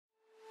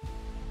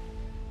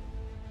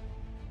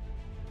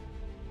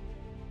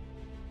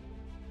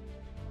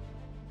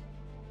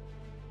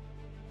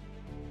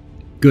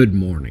Good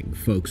morning,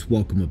 folks.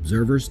 Welcome,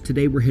 observers.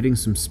 Today we're hitting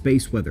some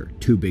space weather.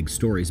 Two big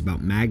stories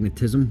about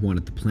magnetism, one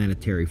at the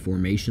planetary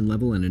formation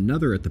level and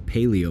another at the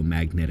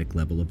paleomagnetic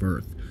level of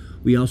Earth.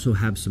 We also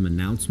have some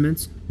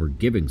announcements, we're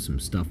giving some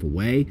stuff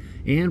away,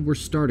 and we're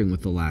starting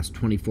with the last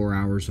 24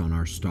 hours on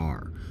our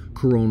star.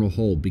 Coronal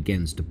hole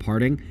begins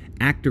departing.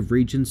 Active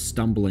region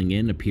stumbling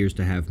in appears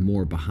to have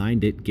more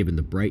behind it given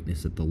the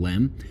brightness at the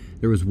limb.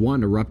 There was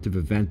one eruptive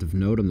event of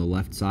note on the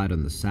left side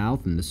on the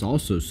south, and this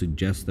also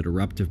suggests that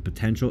eruptive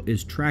potential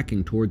is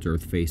tracking towards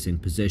Earth-facing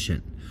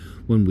position.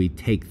 When we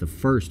take the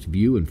first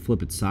view and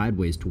flip it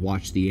sideways to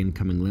watch the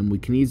incoming limb, we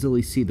can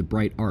easily see the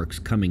bright arcs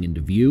coming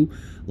into view.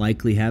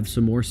 Likely have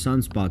some more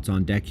sunspots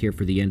on deck here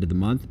for the end of the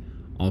month,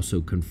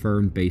 also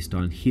confirmed based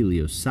on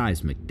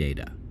helioseismic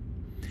data.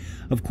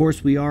 Of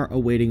course, we are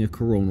awaiting a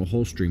coronal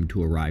hole stream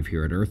to arrive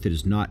here at Earth. It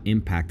is not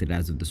impacted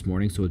as of this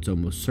morning, so it's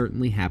almost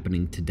certainly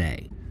happening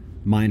today.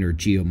 Minor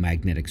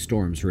geomagnetic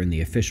storms are in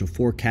the official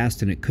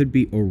forecast, and it could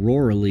be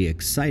aurorally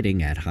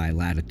exciting at high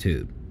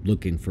latitude,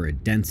 looking for a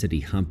density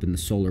hump in the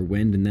solar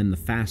wind and then the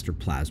faster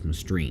plasma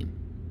stream.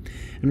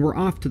 And we're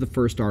off to the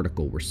first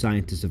article, where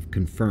scientists have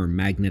confirmed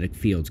magnetic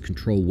fields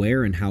control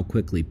where and how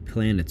quickly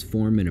planets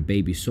form in a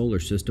baby solar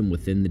system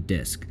within the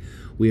disk.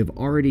 We have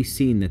already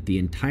seen that the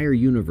entire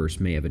universe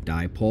may have a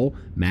dipole.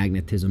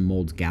 Magnetism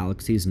molds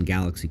galaxies and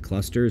galaxy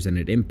clusters, and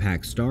it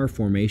impacts star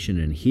formation,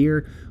 and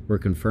here we're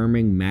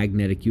confirming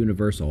magnetic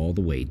universe all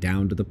the way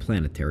down to the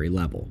planetary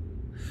level.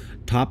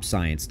 Top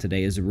science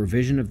today is a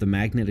revision of the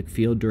magnetic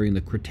field during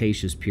the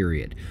Cretaceous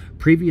period.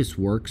 Previous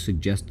work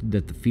suggested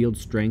that the field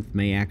strength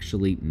may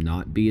actually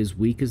not be as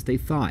weak as they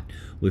thought,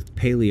 with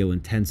paleo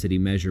intensity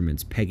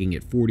measurements pegging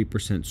it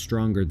 40%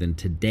 stronger than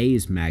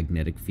today's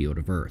magnetic field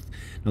of Earth.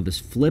 Now, this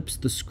flips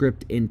the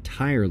script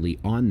entirely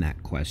on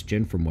that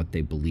question from what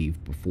they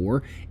believed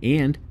before,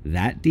 and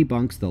that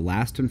debunks the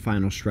last and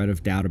final shred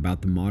of doubt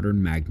about the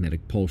modern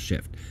magnetic pole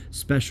shift.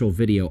 Special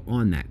video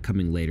on that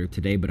coming later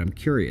today, but I'm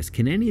curious,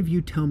 can any of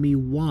you tell me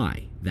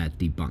why that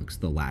debunks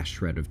the last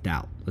shred of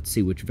doubt? Let's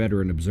see which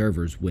veteran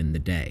observers win the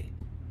day.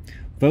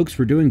 Folks,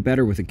 we're doing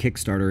better with the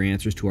Kickstarter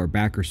answers to our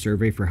backer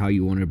survey for how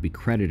you want to be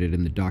credited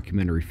in the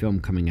documentary film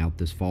coming out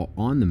this fall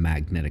on the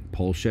magnetic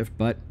pole shift,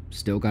 but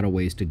still got a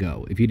ways to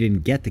go. If you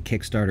didn't get the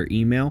Kickstarter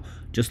email,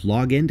 just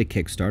log into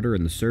Kickstarter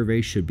and the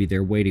survey should be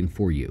there waiting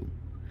for you.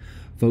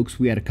 Folks,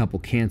 we had a couple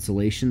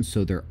cancellations,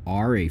 so there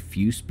are a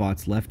few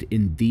spots left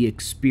in The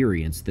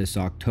Experience this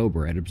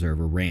October at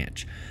Observer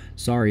Ranch.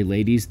 Sorry,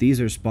 ladies,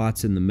 these are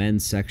spots in the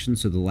men's section,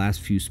 so the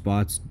last few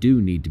spots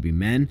do need to be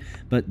men,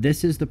 but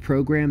this is the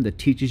program that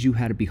teaches you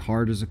how to be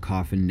hard as a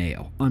coffin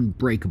nail,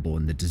 unbreakable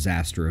in the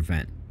disaster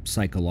event,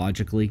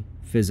 psychologically,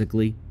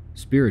 physically,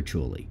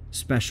 spiritually.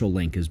 Special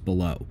link is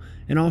below,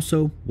 and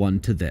also one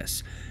to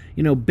this.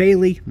 You know,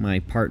 Bailey, my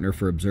partner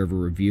for Observer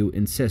Review,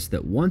 insists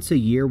that once a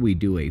year we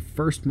do a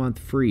first month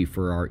free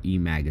for our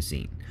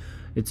e-magazine.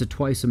 It's a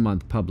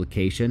twice-a-month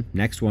publication.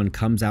 Next one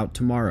comes out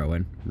tomorrow,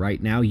 and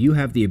right now you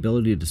have the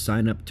ability to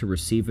sign up to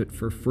receive it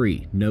for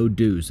free, no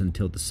dues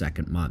until the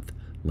second month.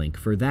 Link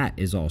for that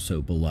is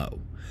also below.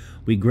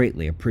 We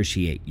greatly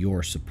appreciate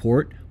your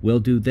support.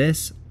 We'll do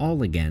this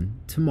all again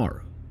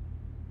tomorrow.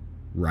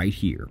 Right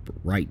here, but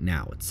right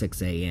now at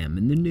 6 a.m.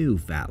 in the new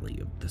Valley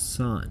of the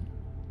Sun.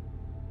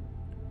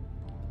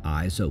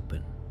 Eyes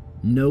open,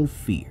 no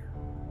fear.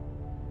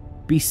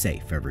 Be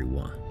safe,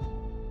 everyone.